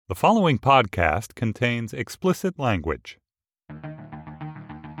The following podcast contains explicit language.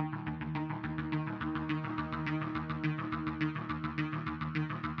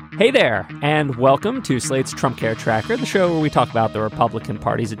 Hey there, and welcome to Slate's Trump Care Tracker, the show where we talk about the Republican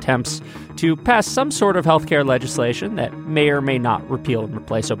Party's attempts to pass some sort of healthcare legislation that may or may not repeal and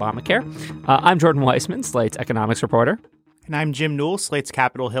replace Obamacare. I'm Jordan Weissman, Slate's economics reporter. And I'm Jim Newell, Slate's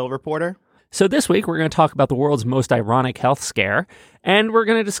Capitol Hill reporter. So this week, we're going to talk about the world's most ironic health scare, and we're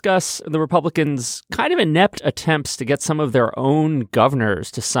going to discuss the Republicans' kind of inept attempts to get some of their own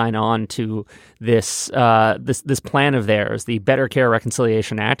governors to sign on to this plan of theirs, the Better Care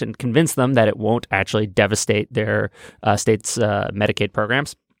Reconciliation Act, and convince them that it won't actually devastate their state's Medicaid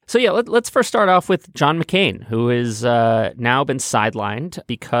programs. So yeah, let's first start off with John McCain, who is now been sidelined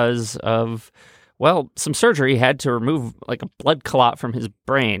because of some surgery. Had to remove like a blood clot from his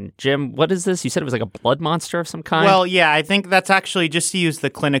brain. Jim, what is this? You said it was like a blood monster of some kind? Well, yeah, I think that's actually, just to use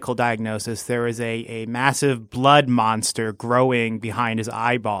the clinical diagnosis, there was a massive blood monster growing behind his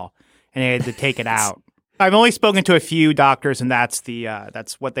eyeball, and they had to take it out. I've only spoken to a few doctors, and that's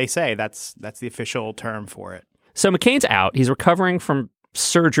what they say. That's the official term for it. So McCain's out. He's recovering from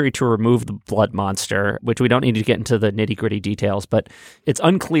surgery to remove the blood monster, which we don't need to get into the nitty-gritty details, but it's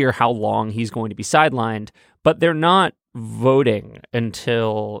unclear how long he's going to be sidelined, but they're not voting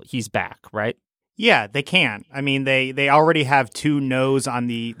until he's back, right? Yeah, they can. I mean, they already have 2 no's on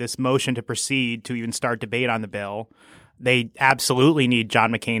this motion to proceed to even start debate on the bill. They absolutely need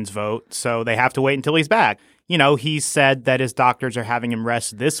John McCain's vote, so they have to wait until he's back. You know, he said that his doctors are having him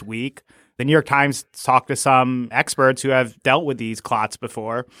rest this week. The New York Times talked to some experts who have dealt with these clots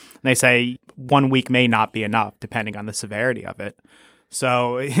before, and they say 1 week may not be enough, depending on the severity of it.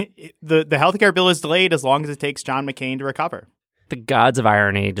 So the healthcare bill is delayed as long as it takes John McCain to recover. The gods of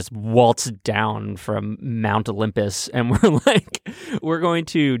irony just waltz down from Mount Olympus, and we're like, we're going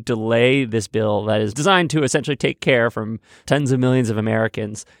to delay this bill that is designed to essentially take care from tens of millions of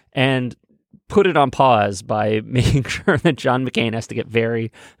Americans and put it on pause by making sure that John McCain has to get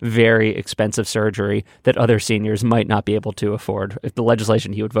very, very expensive surgery that other seniors might not be able to afford if the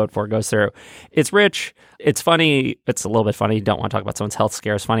legislation he would vote for goes through. It's rich. It's funny. It's a little bit funny. You don't want to talk about someone's health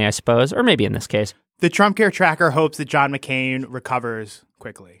scares funny, I suppose, or maybe in this case. The Trump Care Tracker hopes that John McCain recovers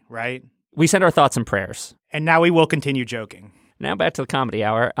quickly, right? We send our thoughts and prayers. And now we will continue joking. Now back to the comedy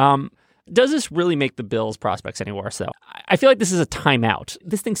hour. Does this really make the bill's prospects any worse, though? I feel like this is a timeout.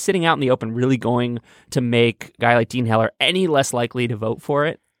 This thing's sitting out in the open really going to make a guy like Dean Heller any less likely to vote for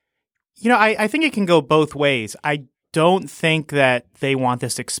it? You know, I think it can go both ways. I don't think that they want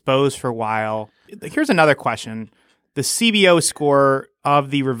this exposed for a while. Here's another question. The CBO score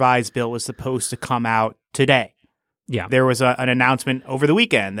of the revised bill was supposed to come out today. Yeah. There was an announcement over the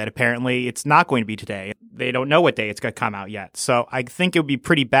weekend that apparently it's not going to be today. They don't know what day it's going to come out yet. So I think it would be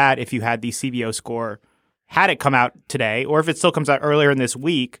pretty bad if you had the CBO score, had it come out today, or if it still comes out earlier in this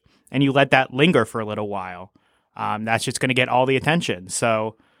week and you let that linger for a little while. That's just going to get all the attention.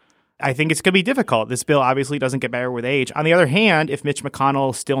 So I think it's going to be difficult. This bill obviously doesn't get better with age. On the other hand, if Mitch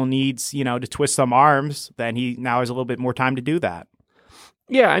McConnell still needs, to twist some arms, then he now has a little bit more time to do that.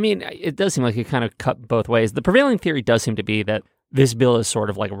 Yeah, I mean, it does seem like it kind of cut both ways. The prevailing theory does seem to be that this bill is sort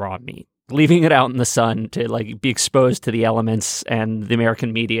of like raw meat. Leaving it out in the sun to be exposed to the elements and the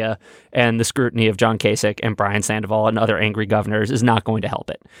American media and the scrutiny of John Kasich and Brian Sandoval and other angry governors is not going to help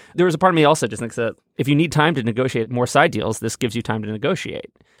it. There was a part of me also just thinks that if you need time to negotiate more side deals, this gives you time to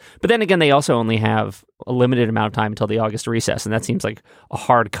negotiate. But then again, they also only have a limited amount of time until the August recess, and that seems like a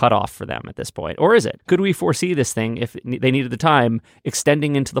hard cutoff for them at this point. Or is it? Could we foresee this thing, if they needed the time,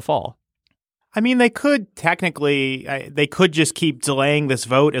 extending into the fall? I mean, they could technically, they could just keep delaying this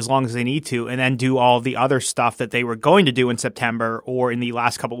vote as long as they need to and then do all the other stuff that they were going to do in September or in the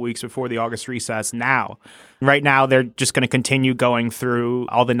last couple of weeks before the August recess now. Right now, they're just going to continue going through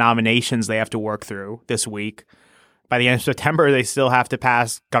all the nominations they have to work through this week. By the end of September, they still have to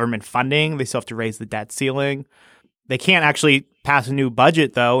pass government funding. They still have to raise the debt ceiling. They can't actually pass a new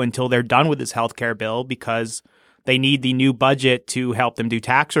budget, though, until they're done with this healthcare bill because they need the new budget to help them do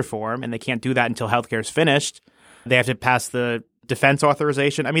tax reform, and they can't do that until healthcare is finished. They have to pass the defense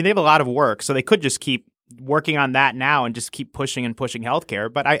authorization. I mean, they have a lot of work, so they could just keep working on that now and just keep pushing and pushing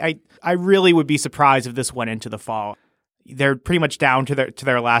healthcare. But I really would be surprised if this went into the fall. They're pretty much down to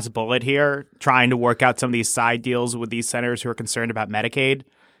their last bullet here, trying to work out some of these side deals with these senators who are concerned about Medicaid.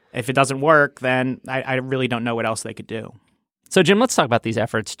 If it doesn't work, then I really don't know what else they could do. So, Jim, let's talk about these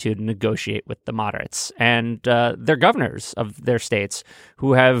efforts to negotiate with the moderates and their governors of their states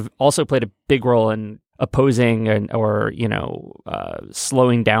who have also played a big role in opposing or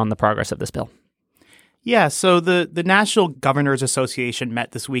slowing down the progress of this bill. Yeah, so the National Governors Association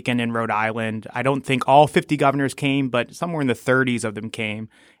met this weekend in Rhode Island. I don't think all 50 governors came, but somewhere in the 30s of them came.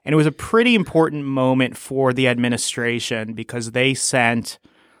 And it was a pretty important moment for the administration because they sent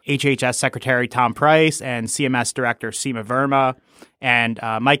HHS Secretary Tom Price and CMS Director Seema Verma and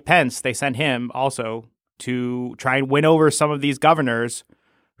Mike Pence. They sent him also to try and win over some of these governors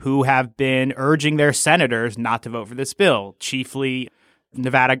who have been urging their senators not to vote for this bill, chiefly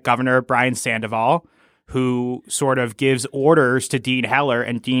Nevada Governor Brian Sandoval, who sort of gives orders to Dean Heller,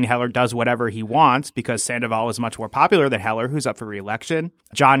 and Dean Heller does whatever he wants because Sandoval is much more popular than Heller, who's up for re-election.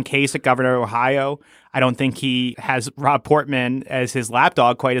 John Kasich, governor of Ohio, I don't think he has Rob Portman as his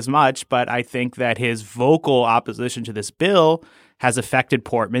lapdog quite as much, but I think that his vocal opposition to this bill has affected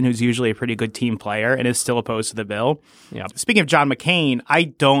Portman, who's usually a pretty good team player and is still opposed to the bill. Yep. Speaking of John McCain, I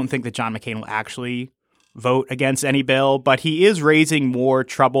don't think that John McCain will actually vote against any bill, but he is raising more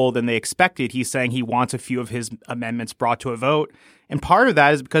trouble than they expected. He's saying he wants a few of his amendments brought to a vote. And part of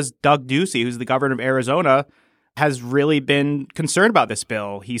that is because Doug Ducey, who's the governor of Arizona, has really been concerned about this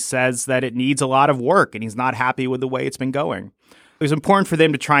bill. He says that it needs a lot of work and he's not happy with the way it's been going. It was important for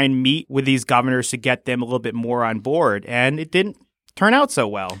them to try and meet with these governors to get them a little bit more on board, and it didn't turn out so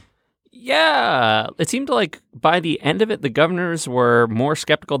well. Yeah, it seemed like by the end of it, the governors were more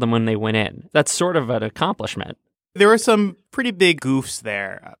skeptical than when they went in. That's sort of an accomplishment. There were some pretty big goofs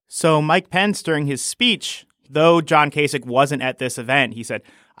there. So Mike Pence, during his speech, though John Kasich wasn't at this event, he said,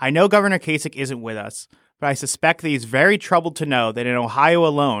 "I know Governor Kasich isn't with us, but I suspect that he's very troubled to know that in Ohio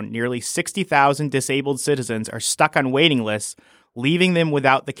alone, nearly 60,000 disabled citizens are stuck on waiting lists, leaving them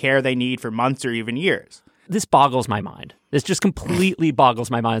without the care they need for months or even years." This boggles my mind. This just completely boggles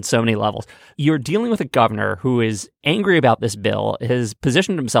my mind on so many levels. You're dealing with a governor who is angry about this bill, has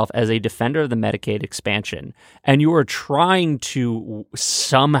positioned himself as a defender of the Medicaid expansion, and you are trying to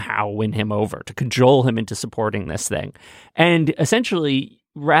somehow win him over, to cajole him into supporting this thing. And essentially,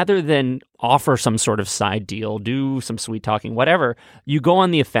 rather than offer some sort of side deal, do some sweet talking, whatever, you go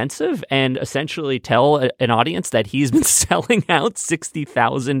on the offensive and essentially tell an audience that he's been selling out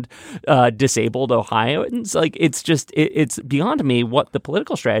 60,000 disabled Ohioans. Like, it's just, it's beyond me what the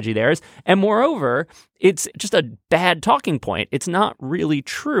political strategy there is. And moreover, it's just a bad talking point. It's not really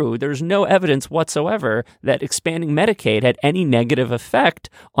true. There's no evidence whatsoever that expanding Medicaid had any negative effect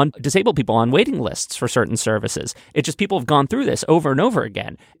on disabled people on waiting lists for certain services. It's just people have gone through this over and over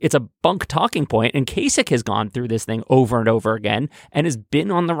again. It's a bunk talking point, and Kasich has gone through this thing over and over again and has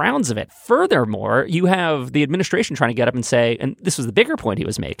been on the rounds of it. Furthermore, you have the administration trying to get up and say, and this was the bigger point he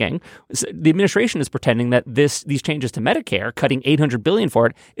was making, the administration is pretending that these changes to Medicare, cutting $800 billion for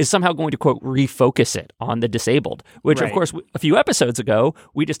it, is somehow going to, quote, refocus it on the disabled, which, Right. Of course, a few episodes ago,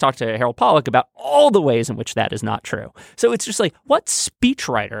 we just talked to Harold Pollack about all the ways in which that is not true. So it's just like, what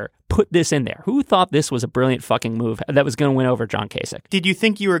speechwriter put this in there? Who thought this was a brilliant fucking move that was going to win over John Kasich? Did you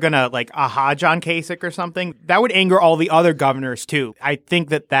think you were going to, like, aha John Kasich or something? That would anger all the other governors, too. I think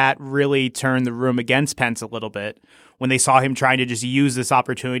that really turned the room against Pence a little bit when they saw him trying to just use this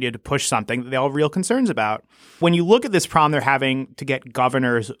opportunity to push something that they all have real concerns about. When you look at this problem they're having to get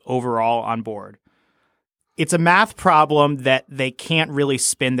governors overall on board, it's a math problem that they can't really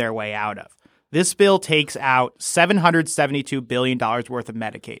spin their way out of. This bill takes out $772 billion worth of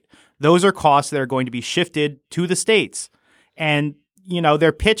Medicaid. Those are costs that are going to be shifted to the states. And, you know,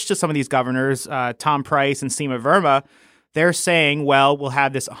 their pitch to some of these governors, Tom Price and Seema Verma, they're saying, well, we'll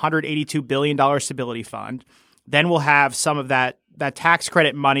have this $182 billion stability fund. Then we'll have some of that tax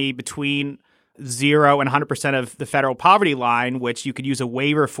credit money between 0 and 100% of the federal poverty line, which you could use a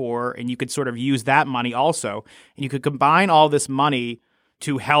waiver for, and you could sort of use that money also. And you could combine all this money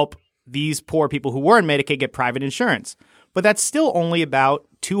to help these poor people who were in Medicaid get private insurance. But that's still only about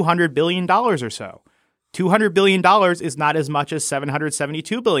 $200 billion or so. $200 billion is not as much as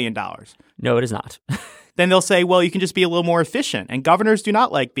 $772 billion. No, it is not. Then they'll say, well, you can just be a little more efficient. And governors do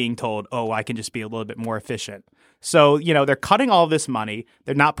not like being told, oh, I can just be a little bit more efficient. So, you know, they're cutting all this money.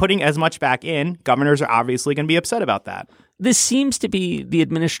 They're not putting as much back in. Governors are obviously going to be upset about that. This seems to be the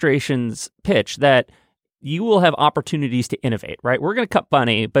administration's pitch that you will have opportunities to innovate, right? We're going to cut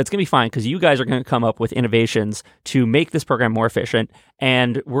money, but it's going to be fine because you guys are going to come up with innovations to make this program more efficient,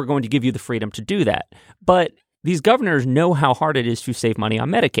 and we're going to give you the freedom to do that. But these governors know how hard it is to save money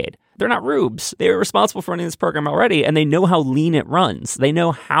on Medicaid. They're not rubes. They're responsible for running this program already, and they know how lean it runs. They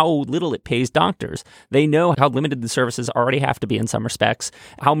know how little it pays doctors. They know how limited the services already have to be in some respects,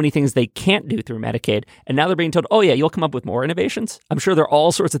 how many things they can't do through Medicaid. And now they're being told, oh yeah, you'll come up with more innovations. I'm sure there are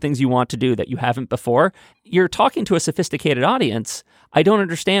all sorts of things you want to do that you haven't before. You're talking to a sophisticated audience. I don't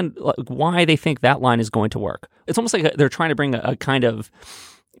understand why they think that line is going to work. It's almost like they're trying to bring a kind of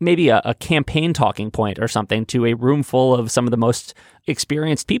maybe a campaign talking point or something to a room full of some of the most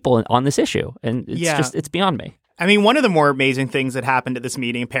experienced people on this issue. And it's beyond me. I mean, one of the more amazing things that happened at this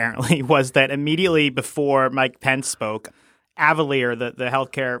meeting, apparently, was that immediately before Mike Pence spoke, Avalere, the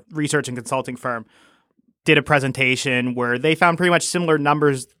healthcare research and consulting firm, did a presentation where they found pretty much similar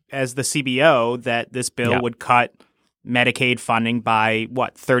numbers as the CBO that this bill would cut Medicaid funding by,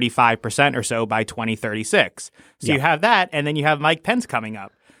 35% or so by 2036. So you have that, and then you have Mike Pence coming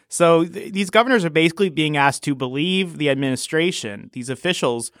up. So these governors are basically being asked to believe the administration, these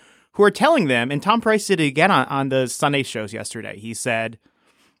officials who are telling them, and Tom Price did it again on the Sunday shows yesterday. He said,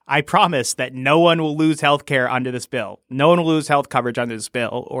 I promise that no one will lose health care under this bill. No one will lose health coverage under this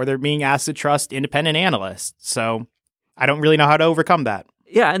bill, or they're being asked to trust independent analysts. So I don't really know how to overcome that.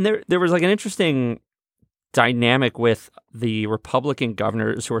 Yeah, and there was like an interesting dynamic with the Republican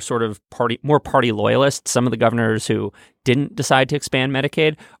governors who are sort of more party loyalists. Some of the governors who didn't decide to expand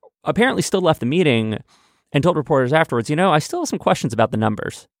Medicaid apparently still left the meeting and told reporters afterwards, I still have some questions about the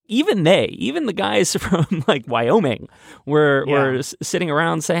numbers. Even the guys from like Wyoming were sitting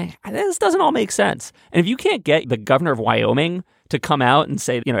around saying, this doesn't all make sense. And if you can't get the governor of Wyoming to come out and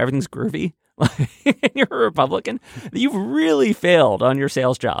say, everything's groovy, and you're a Republican, you've really failed on your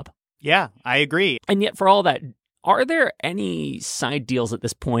sales job. Yeah, I agree. And yet for all that, are there any side deals at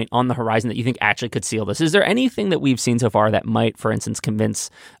this point on the horizon that you think actually could seal this? Is there anything that we've seen so far that might, for instance, convince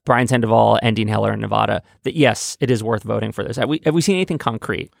Brian Sandoval and Dean Heller in Nevada that, yes, it is worth voting for this? Have we seen anything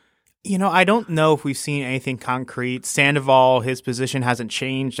concrete? I don't know if we've seen anything concrete. Sandoval, his position hasn't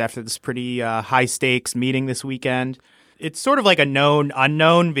changed after this pretty high-stakes meeting this weekend. It's sort of like a known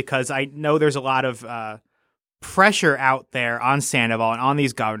unknown because I know there's a lot of pressure out there on Sandoval and on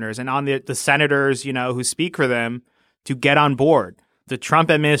these governors and on the senators, who speak for them to get on board. The Trump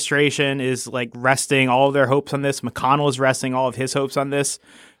administration is like resting all of their hopes on this. McConnell is resting all of his hopes on this.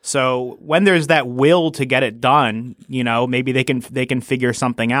 So when there's that will to get it done, maybe they can figure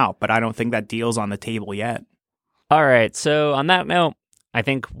something out. But I don't think that deal's on the table yet. All right. So on that note, I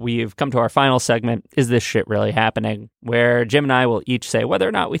think we've come to our final segment, Is This Shit Really Happening?, where Jim and I will each say whether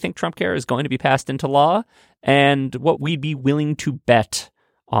or not we think Trump Care is going to be passed into law and what we'd be willing to bet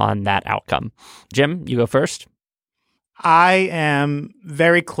on that outcome. Jim, you go first. I am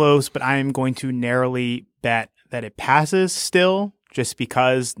very close, but I am going to narrowly bet that it passes still, just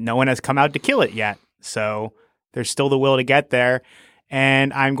because no one has come out to kill it yet. So there's still the will to get there.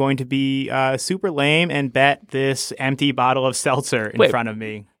 And I'm going to be super lame and bet this empty bottle of seltzer in front of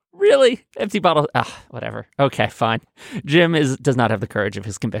me. Really? Empty bottle? Whatever. Okay, fine. Jim does not have the courage of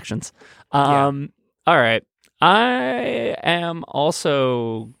his convictions. All right. I am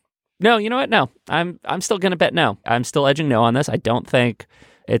also... No, you know what? No. I'm still going to bet no. I'm still edging no on this. I don't think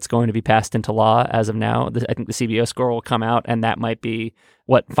it's going to be passed into law as of now. I think the CBO score will come out, and that might be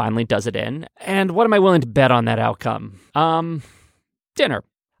what finally does it in. And what am I willing to bet on that outcome? Dinner.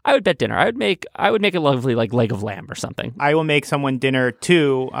 I would bet dinner. I would make a lovely leg of lamb or something. I will make someone dinner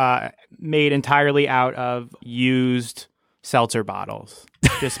too, made entirely out of used seltzer bottles.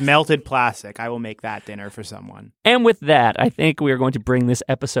 Just melted plastic. I will make that dinner for someone. And with that, I think we are going to bring this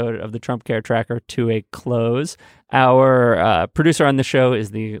episode of the Trump Care Tracker to a close. Our producer on the show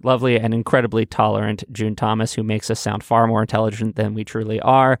is the lovely and incredibly tolerant June Thomas, who makes us sound far more intelligent than we truly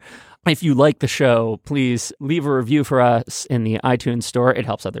are. If you like the show, please leave a review for us in the iTunes store. It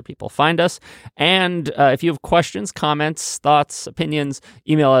helps other people find us. And if you have questions, comments, thoughts, opinions,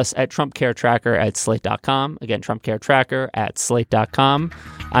 email us at TrumpCareTracker@Slate.com. Again, TrumpCareTracker@Slate.com.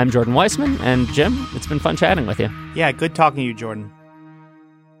 I'm Jordan Weissman, and Jim, it's been fun chatting with you. Yeah, good talking to you, Jordan.